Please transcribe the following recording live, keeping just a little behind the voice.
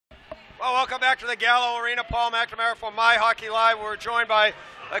Well, welcome back to the Gallo Arena. Paul McNamara from MyHockeyLive. We're joined by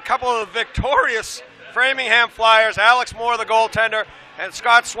a couple of victorious Framingham Flyers, Alex Moore, the goaltender, and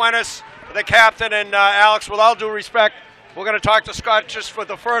Scott Swenis, the captain. And Alex, with all due respect, we're going to talk to Scott just for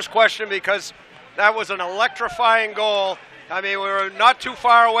the first question because that was an electrifying goal. I mean, we were not too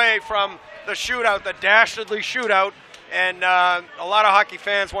far away from the shootout, the dastardly shootout, and a lot of hockey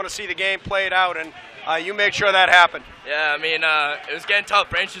fans want to see the game played out, and you made sure that happened. Yeah, I mean, it was getting tough.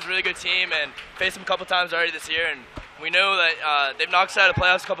 Braintree's a really good team, and faced them a couple times already this year, and we knew that they've knocked us out of the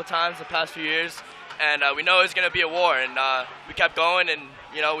playoffs a couple times the past few years, and we know it was going to be a war, and we kept going, and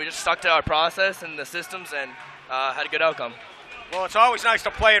we just stuck to our process and the systems, and had a good outcome. Well, it's always nice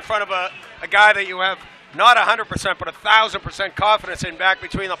to play in front of a guy that you have not 100% but 1,000% confidence in back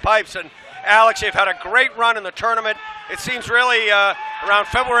between the pipes. And Alex, you've had a great run in the tournament. It seems really around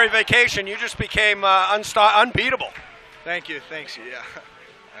February vacation you just became unbeatable. Thank you, thanks. Yeah,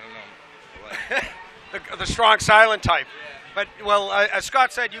 I don't know. the strong silent type. Yeah. But, well, as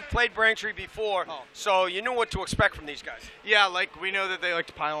Scott said, you've played Braintree before, so you knew what to expect from these guys. Yeah, like we know that they like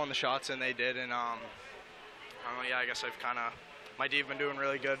to pile on the shots, and they did. And yeah, I guess I've my D have been doing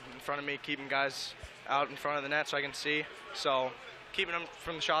really good in front of me, keeping guys out in front of the net so I can see. So keeping them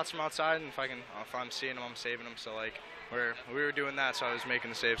from the shots from outside, and if I'm seeing them, I'm saving them. So like we were doing that, so I was making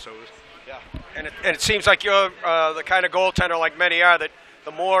the save. So it was, yeah. And it seems like you're the kind of goaltender, like many are, that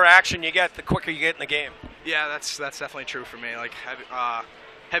the more action you get, the quicker you get in the game. Yeah, that's definitely true for me. Like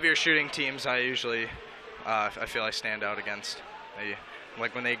heavier shooting teams, I usually I feel I stand out against.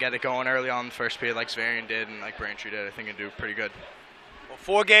 Like when they get it going early on in the first period, like Zvarian did and like Braintree did, I think they do pretty good. Well,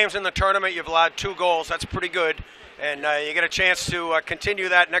 4 games in the tournament, you've allowed 2 goals. That's pretty good. And you get a chance to continue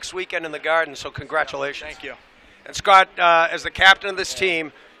that next weekend in the Garden, so congratulations. Thank you. And Scott, as the captain of this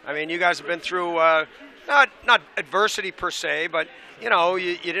team, I mean, you guys have been through not adversity per se, but you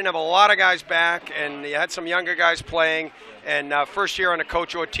didn't have a lot of guys back, and you had some younger guys playing, and first year under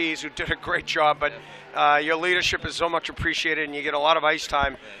Coach Ortiz, who did a great job, but your leadership is so much appreciated, and you get a lot of ice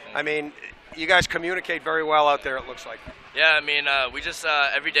time. I mean, you guys communicate very well out there, it looks like. Yeah, I mean, we just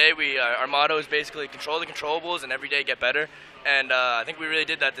every day our motto is basically control the controllables and every day get better, and I think we really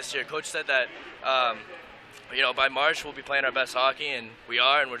did that this year. Coach said that by March we'll be playing our best hockey, and we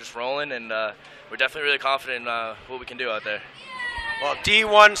are, and we're just rolling, and we're definitely really confident in what we can do out there. Well,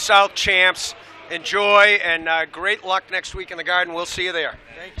 D1 South champs, enjoy, and great luck next week in the Garden. We'll see you there.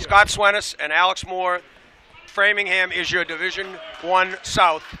 Thank you. Scott Swenis and Alex Moore, Framingham is your Division I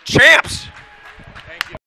South champs.